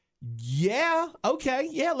like, yeah, okay,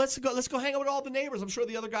 yeah, let's go hang out with all the neighbors. I'm sure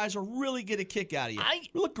the other guys will really get a kick out of you.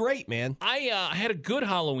 You look great, man. I had a good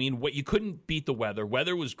Halloween. What you couldn't beat the weather.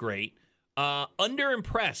 Weather was great.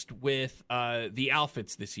 Underimpressed with the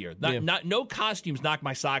outfits this year. No costumes knocked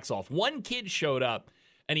my socks off. One kid showed up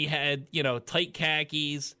and he had, tight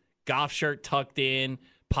khakis, golf shirt tucked in,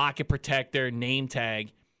 pocket protector, name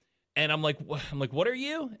tag. And I'm like, what are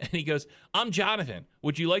you? And he goes, I'm Jonathan.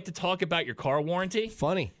 Would you like to talk about your car warranty?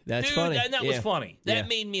 Funny. That's Dude, funny. That was funny. That Yeah.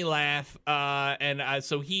 made me laugh.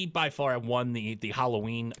 So he by far won the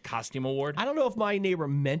Halloween costume award. I don't know if my neighbor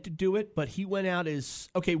meant to do it, but he went out as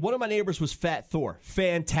one of my neighbors was Fat Thor.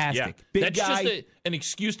 Fantastic. Yeah. Big That's guy. just an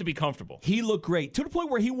excuse to be comfortable. He looked great to the point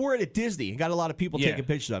where he wore it at Disney and got a lot of people Yeah. taking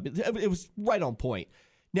pictures of it. It was right on point.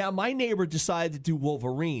 Now, my neighbor decided to do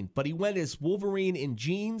Wolverine, but he went as Wolverine in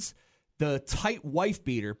jeans, the tight wife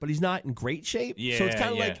beater, but he's not in great shape. So it's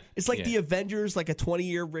kind of like the Avengers, like a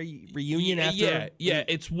 20-year reunion after. Yeah.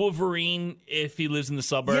 It's Wolverine if he lives in the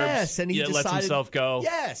suburbs. Yes, and he lets decided- himself go.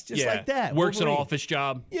 Yes, just like that. Works an Wolverine. office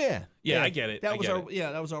job. Yeah. Yeah, I get it. That I was get our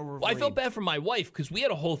it. that was our Wolverine. Well, I felt bad for my wife because we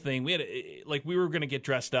had a whole thing. We had we were going to get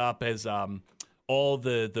dressed up as all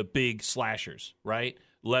the big slashers, right?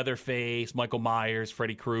 Leatherface, Michael Myers,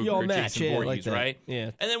 Freddy You all Krueger, match, Jason yeah, Voorhees, like that. right?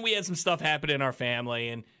 Yeah. And then we had some stuff happen in our family,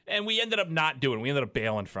 and we ended up not doing it. We ended up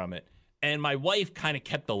bailing from it. and my wife kind of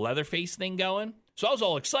kept the Leatherface thing going. So I was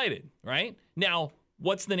all excited, right? Now,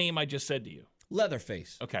 what's the name I just said to you?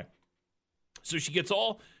 Leatherface. Okay. So she gets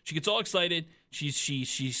all excited.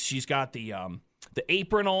 She's got the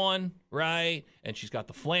apron on, right? And she's got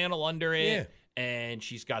the flannel under it. Yeah. And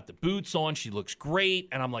she's got the boots on. She looks great.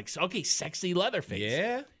 And I'm like, okay, sexy Leatherface.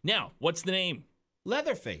 Yeah. Now, what's the name?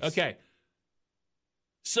 Leatherface. Okay.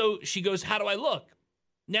 So she goes, how do I look?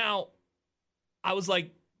 Now, I was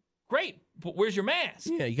like, great, but where's your mask?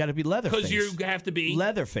 Yeah, you got to be Leatherface. Because you have to be.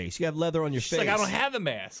 Leatherface. You have leather on your She's face. like, I don't have a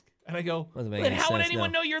mask. And I go, Doesn't make then any how would sense,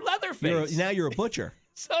 anyone no. know you're Leatherface? Now you're a butcher.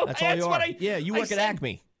 So That's all you are. Yeah, you work at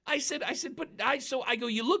Acme. I said, but I go,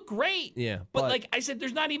 you look great. Yeah, but but- like I said,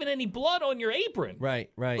 there's not even any blood on your apron. Right.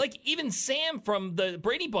 Like even Sam from the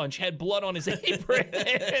Brady Bunch had blood on his apron.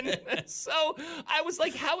 And so I was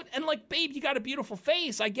like, how? And like, babe, you got a beautiful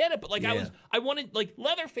face. I get it, but like Yeah. I wanted like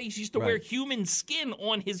Leatherface used to wear human skin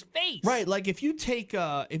on his face. Right, like if you take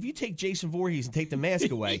Jason Voorhees and take the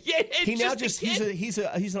mask away, Yeah, it's he now just just a he's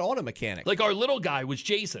an auto mechanic. Like our little guy was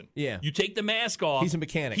Jason. Yeah. You take the mask off. He's a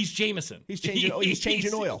mechanic. He's Jameson. He's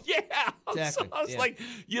changing oil. Yeah. Exactly, So I was yeah. like,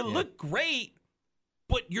 you look great,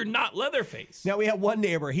 but you're not Leatherface. Now we had one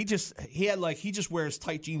neighbor. He just wears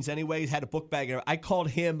tight jeans anyway. He's had a book bag. I called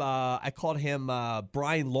him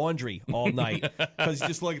Brian Laundry all night because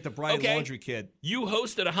just look at the Brian Laundry kid. You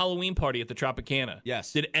hosted a Halloween party at the Tropicana.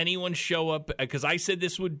 Yes. Did anyone show up? Because I said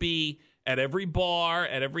this would be at every bar,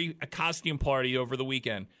 at every costume party over the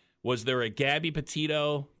weekend. Was there a Gabby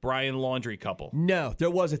Petito, Brian Laundry couple? No,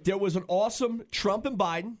 there wasn't. There was an awesome Trump and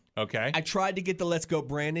Biden. Okay. I tried to get the "Let's Go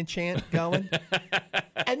Brandon" chant going,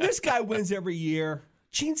 and this guy wins every year.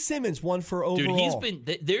 Gene Simmons won for overall.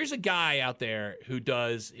 Dude, there's a guy out there who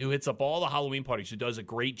hits up all the Halloween parties, who does a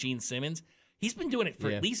great Gene Simmons. He's been doing it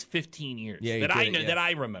for at least 15 years that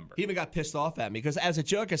I remember. He even got pissed off at me because as a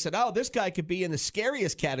joke, I said, oh, this guy could be in the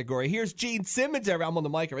scariest category. Here's Gene Simmons. I'm on the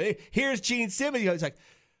mic. Here's Gene Simmons. He's like,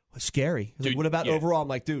 scary. Dude, like, what about overall? I'm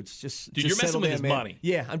like, dude, just you're messing with his money.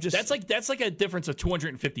 Yeah, I'm just. That's like a difference of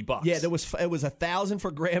 $250. Yeah, it was $1,000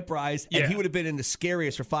 for grand prize, and he would have been in the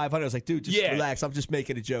scariest for $500. I was like, dude, just relax. I'm just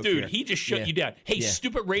making a joke. Dude, here. he just shut you down. Hey,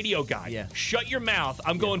 stupid radio guy, shut your mouth.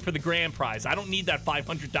 I'm going for the grand prize. I don't need that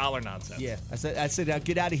 $500 nonsense. Yeah, I said, now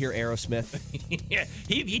get out of here, Aerosmith. Yeah,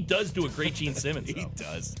 he does do a great Gene Simmons. He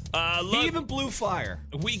does. Look, he even blew fire.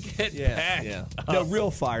 We get back. Yeah. No,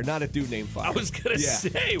 real fire, not a dude named Fire. I was gonna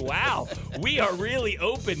say, wow. We are really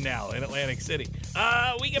open now in Atlantic City.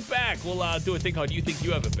 We get back. We'll do a thing called You Think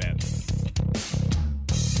You Have It Bad.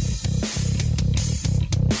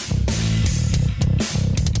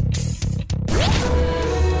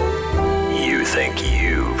 You think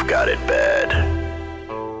you've got it bad.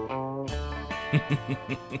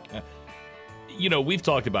 You know, we've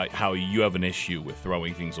talked about how you have an issue with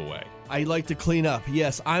throwing things away. I like to clean up.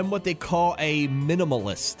 Yes, I'm what they call a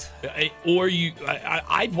minimalist.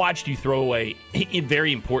 I've watched you throw away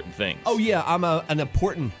very important things. Oh, yeah, I'm an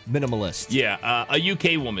important minimalist. Yeah, a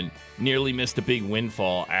UK woman nearly missed a big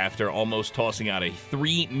windfall after almost tossing out a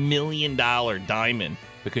 $3 million diamond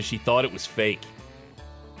because she thought it was fake.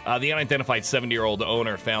 The unidentified 70-year-old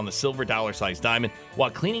owner found the silver dollar-sized diamond while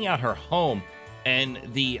cleaning out her home, and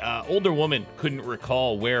the older woman couldn't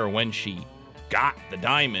recall where or when she got the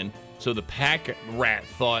diamond, so the pack rat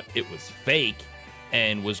thought it was fake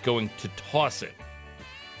and was going to toss it.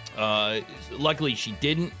 Luckily, she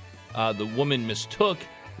didn't. The woman mistook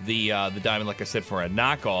the diamond, like I said, for a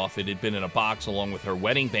knockoff. It had been in a box along with her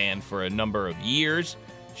wedding band for a number of years.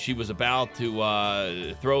 She was about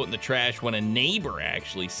to throw it in the trash when a neighbor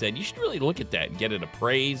actually said, you should really look at that and get it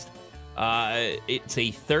appraised. It's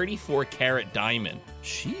a 34-carat diamond.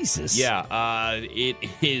 Jesus. Yeah, it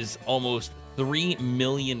is almost $3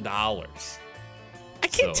 million. I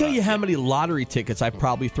can't tell you how many lottery tickets I've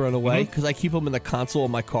probably thrown away because I keep them in the console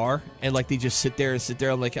of my car, and like they just sit there.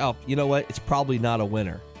 I'm like, oh, you know what? It's probably not a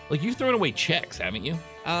winner. Like, you've thrown away checks, haven't you?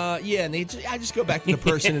 Yeah, and I just go back to the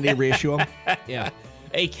person and they reissue them. Yeah.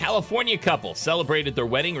 A California couple celebrated their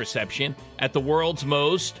wedding reception at the world's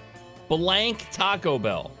most blank Taco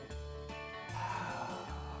Bell.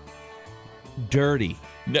 Dirty.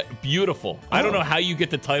 No, beautiful. Oh. I don't know how you get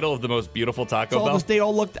the title of the most beautiful Taco Bell. They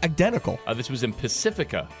all looked identical. This was in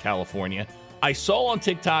Pacifica, California. I saw on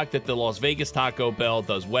TikTok that the Las Vegas Taco Bell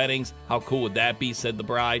does weddings. How cool would that be, said the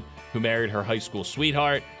bride, who married her high school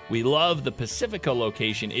sweetheart. We love the Pacifica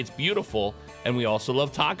location. It's beautiful, and we also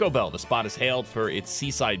love Taco Bell. The spot is hailed for its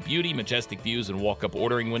seaside beauty, majestic views, and walk-up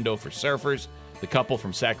ordering window for surfers. The couple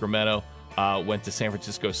from Sacramento went to San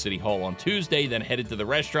Francisco City Hall on Tuesday, then headed to the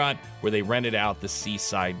restaurant where they rented out the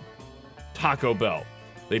seaside Taco Bell.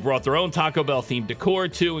 They brought their own Taco Bell themed decor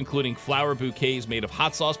too, including flower bouquets made of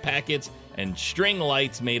hot sauce packets and string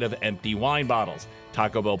lights made of empty wine bottles.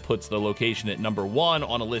 Taco Bell puts the location at number 1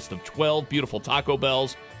 on a list of 12 beautiful Taco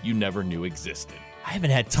Bells you never knew existed. I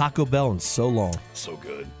haven't had Taco Bell in so long. So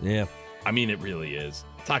good. Yeah. I mean, it really is.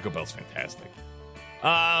 Taco Bell's fantastic.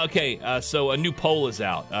 So a new poll is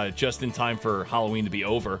out just in time for Halloween to be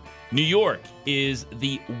over. New York is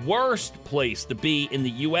the worst place to be in the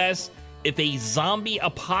U.S. if a zombie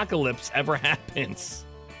apocalypse ever happens.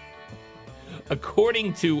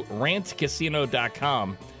 According to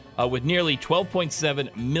rantcasino.com, with nearly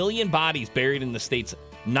 12.7 million bodies buried in the state's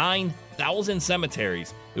 9,000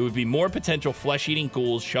 cemeteries, there would be more potential flesh-eating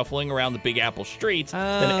ghouls shuffling around the Big Apple streets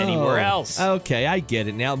than anywhere else. Okay, I get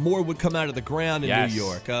it now. More would come out of the ground in New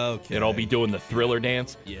York. Okay. They'd all be doing the Thriller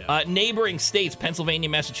dance. Yeah. Neighboring states, Pennsylvania,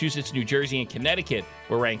 Massachusetts, New Jersey, and Connecticut,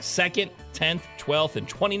 were ranked 2nd, 10th, 12th, and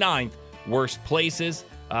 29th worst places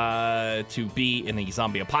to be in a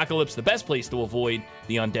zombie apocalypse. The best place to avoid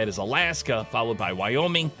the undead is Alaska, followed by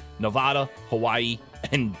Wyoming, Nevada, Hawaii,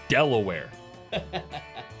 and Delaware.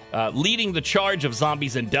 Leading the charge of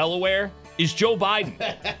zombies in Delaware is Joe Biden.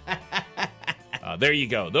 There you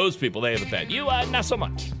go. Those people, they have it bad. You, not so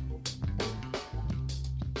much.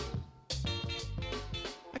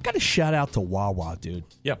 I got to shout out to Wawa, dude.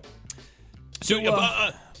 Yeah. So,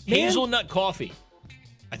 hazelnut coffee.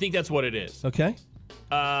 I think that's what it is. Okay.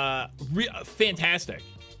 Fantastic.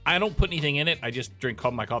 I don't put anything in it. I just drink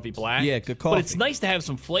my coffee black. Yeah, good coffee. But it's nice to have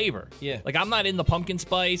some flavor. Yeah. Like, I'm not in the pumpkin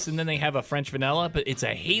spice, and then they have a French vanilla, but it's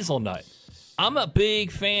a hazelnut. I'm a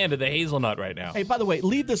big fan of the hazelnut right now. Hey, by the way,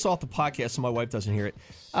 leave this off the podcast so my wife doesn't hear it.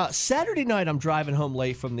 Saturday night, I'm driving home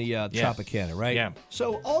late from the Tropicana, right? Yeah.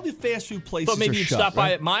 So all the fast food places But maybe are you'd shut, stop by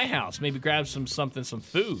right? at my house. Maybe grab some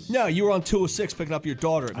food. No, you were on 206 picking up your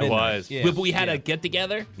daughter at I midnight. was. Yeah. But we had a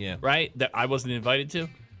get-together, Yeah. right, that I wasn't invited to.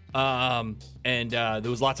 And there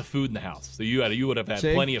was lots of food in the house. So you would have had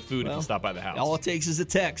See? plenty of food if Well, you stopped by the house. All it takes is a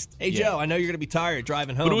text. Hey, Yeah. Joe, I know you're going to be tired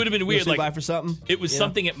driving home. But it would have been You weird. wanna swing Like, by for something? It was You know?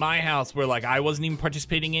 something at my house where, like, I wasn't even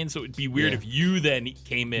participating in, so it would be weird Yeah. if you then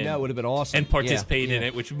came in. No, it would have been awesome. And participated Yeah, in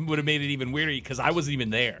it, which would have made it even weirder because I wasn't even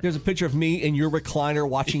there. There's a picture of me in your recliner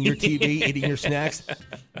watching your TV, eating your snacks.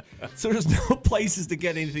 So there's no places to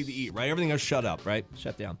get anything to eat, right? Everything else shut up, right?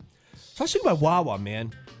 Shut down. So I was thinking about Wawa,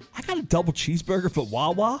 man. I got a double cheeseburger for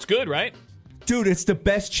Wawa. It's good, right? Dude, it's the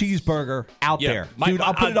best cheeseburger out there. Dude,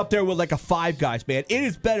 I'll put it up there with like a Five Guys, man. It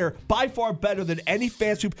is better, by far better than any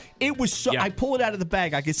fast food. It was so, I pull it out of the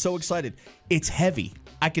bag. I get so excited. It's heavy.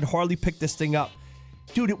 I can hardly pick this thing up.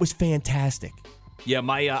 Dude, it was fantastic. Yeah,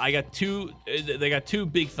 I got two. They got 2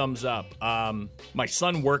 big thumbs up. My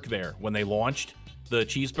son worked there when they launched the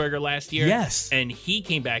cheeseburger last year. Yes. And he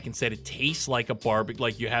came back and said it tastes like a barbecue,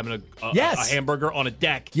 like you're having a Yes. hamburger on a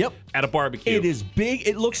deck. Yep. At a barbecue. It is big.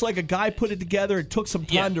 It looks like a guy put it together. It took some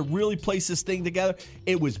time to really place this thing together.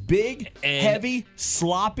 It was big, And- heavy,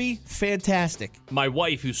 sloppy, fantastic. My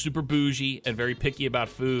wife, who's super bougie and very picky about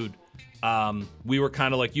food, we were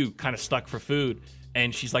kind of like you, kind of stuck for food.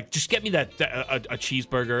 And she's like, just get me a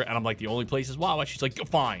cheeseburger. And I'm like, the only place is Wawa. She's like,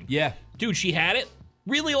 fine. Yeah. Dude, she had it.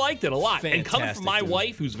 Really liked it a lot. And coming Fantastic, from my dude.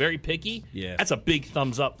 wife, who's very picky, Yeah. that's a big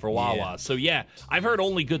thumbs up for Wawa. Yeah. So, yeah, I've heard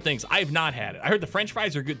only good things. I have not had it. I heard the French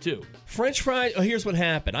fries are good, too. French fries, here's what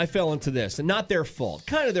happened. I fell into this, and not their fault.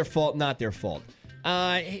 Kind of their fault, not their fault.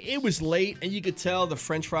 It was late, and you could tell the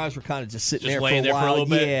French fries were kind of just sitting Just there laying for a there for a while. little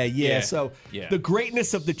bit? Yeah. Yeah. So Yeah. the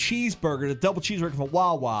greatness of the cheeseburger, the double cheeseburger from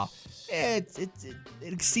Wawa, it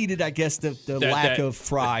exceeded, I guess, the lack of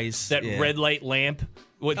fries. That Yeah. red light lamp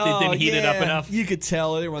didn't heat it up enough. You could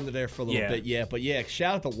tell they were under there for a little Yeah. bit. Yeah, but yeah,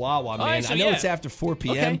 shout out to Wawa, man. right, so I know yeah. it's after 4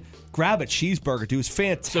 p.m. Okay. Grab a cheeseburger, dude. It's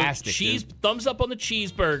fantastic. So dude. thumbs up on the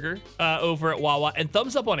cheeseburger over at Wawa, and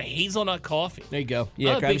thumbs up on a hazelnut coffee. There you go.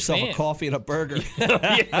 Yeah, I'm a grab big yourself fan. a coffee and a burger.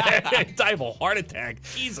 Yeah, I have a heart attack.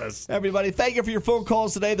 Jesus. Everybody, thank you for your phone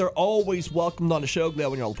calls today. They're always welcomed on the show. Glad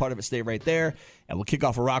when you're all a part of it, stay right there. And we'll kick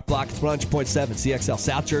off a rock block. It's 100.7 CXL,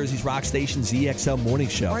 South Jersey's rock station, ZXL Morning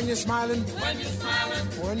Show. When you're smiling, when you're smiling,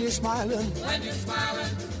 when you're smiling, when you're smiling,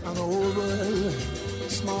 and the whole world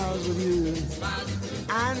smiles with you.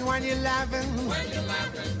 And when you're laughing,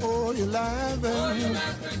 oh, you're laughing.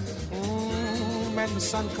 When the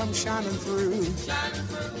sun comes shining through.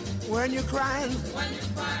 When you're crying,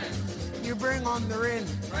 you bring on the rain.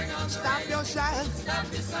 Stop your sighing.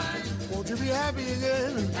 Won't you be happy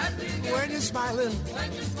again? When you're smiling.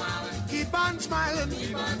 Keep on smiling.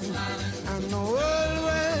 And the world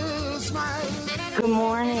will smile. Good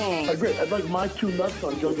morning. Great. I'd like my 2 nuts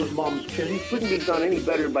on JoJo's mom's chin. Couldn't be done any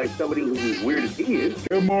better by somebody who's as weird as he is.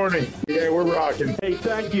 Good morning. Yeah, we're rocking. Hey,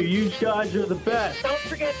 thank you. You guys are the best. Don't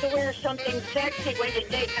forget to wear something sexy when you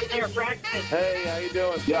take them their breakfast. Hey, how you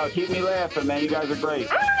doing? Yo, keep me laughing, man. You guys are great.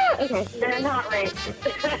 Okay, they're not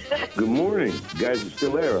racist. Good morning. You guys are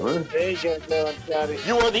still there, huh? Hey, JoJo and Scotty.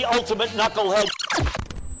 You are the ultimate knucklehead.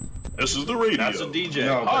 This is the radio. That's a DJ.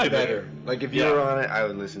 No, Hi, better. Like, if you were on it, I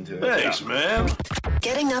would listen to it. Thanks, man.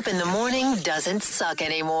 Getting up in the morning doesn't suck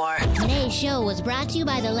anymore. Today's show was brought to you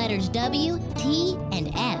by the letters W, T, and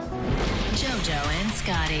F. JoJo and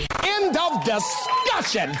Scotty. End of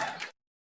discussion.